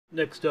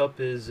Next up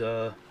is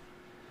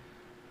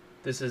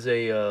this is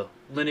a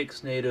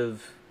Linux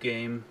native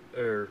game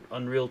or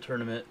Unreal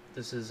tournament.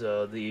 This is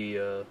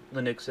the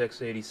Linux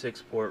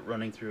x86 port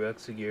running through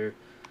Exagear.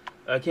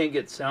 I can't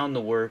get sound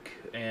to work,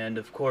 and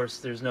of course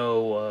there's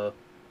no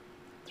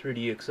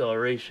 3D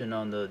acceleration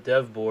on the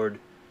dev board,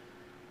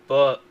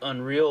 but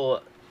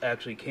Unreal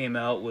actually came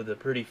out with a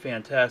pretty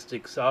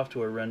fantastic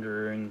software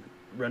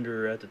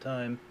renderer at the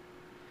time,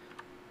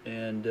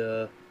 and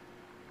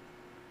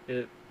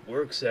it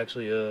works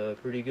actually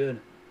pretty good.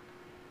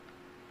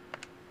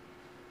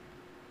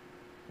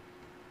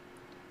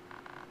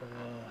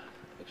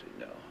 Actually,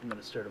 no. I'm going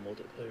to start a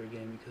multiplayer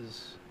game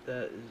because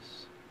that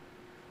is...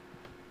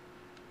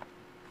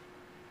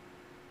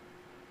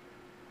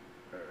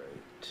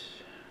 Alright.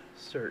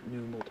 Start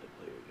new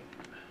multiplayer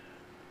game.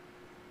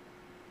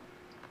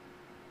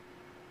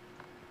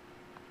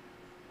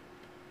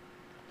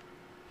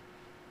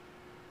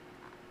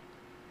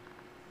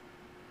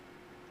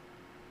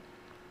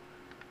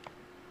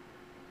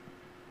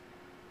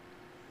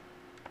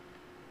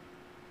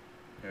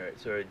 Alright,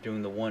 sorry,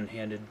 doing the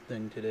one-handed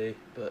thing today,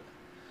 but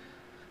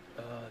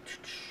let's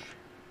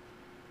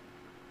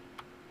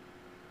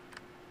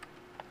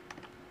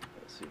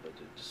see if I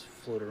can just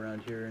float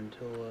around here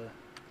until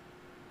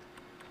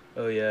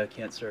oh yeah, I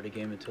can't start a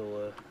game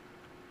until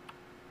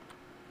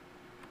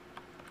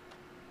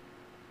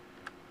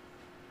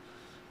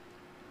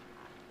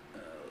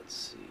let's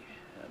see,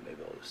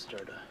 maybe I'll just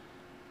start a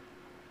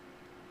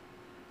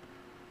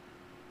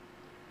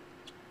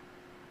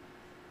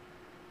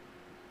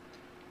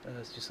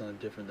let's do something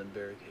different than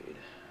barricade.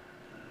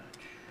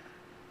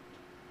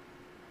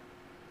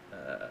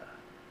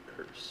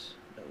 Curse.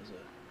 That was a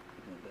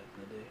good one back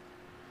in the day.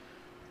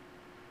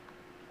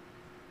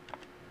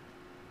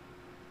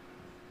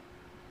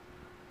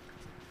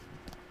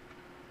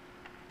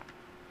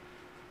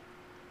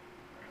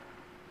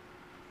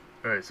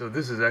 Alright, so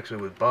this is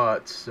actually with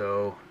bots,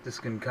 so this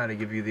can kind of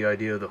give you the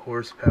idea of the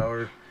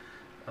horsepower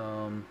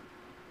of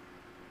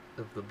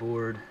the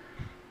board.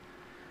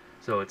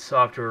 So it's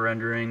software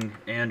rendering,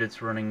 and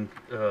it's running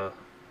a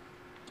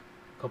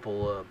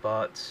couple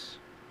bots.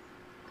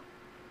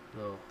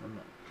 So I'm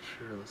not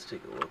sure. Let's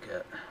take a look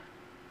at.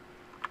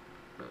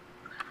 But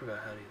I forgot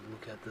how to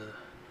look at the.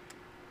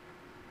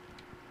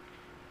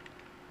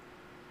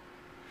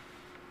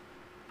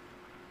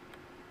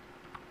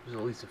 There's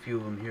at least a few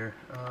of them here.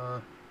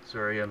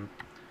 Sorry, I'm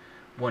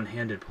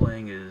one-handed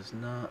playing is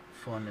not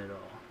fun at all.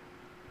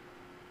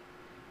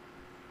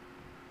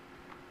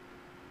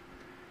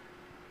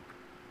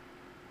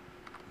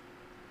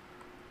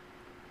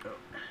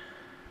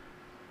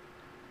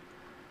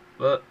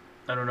 But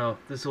I don't know.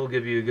 This will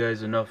give you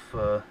guys enough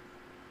of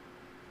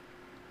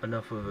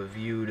a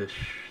view to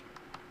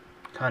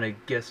kind of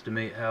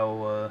guesstimate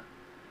how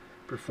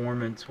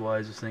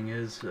performance-wise this thing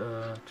is.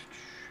 As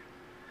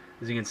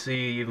you can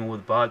see, even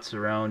with bots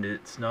around,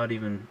 it's not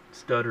even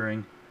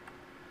stuttering.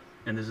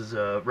 And this is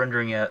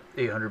rendering at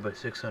 800 by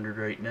 600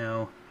 right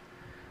now.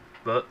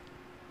 But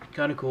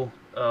kind of cool.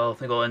 I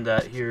think I'll end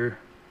that here.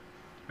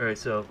 All right,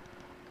 so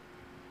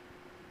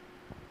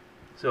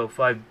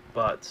 5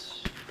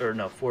 bots, or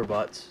no, 4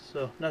 bots,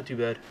 so not too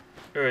bad.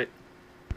 Alright.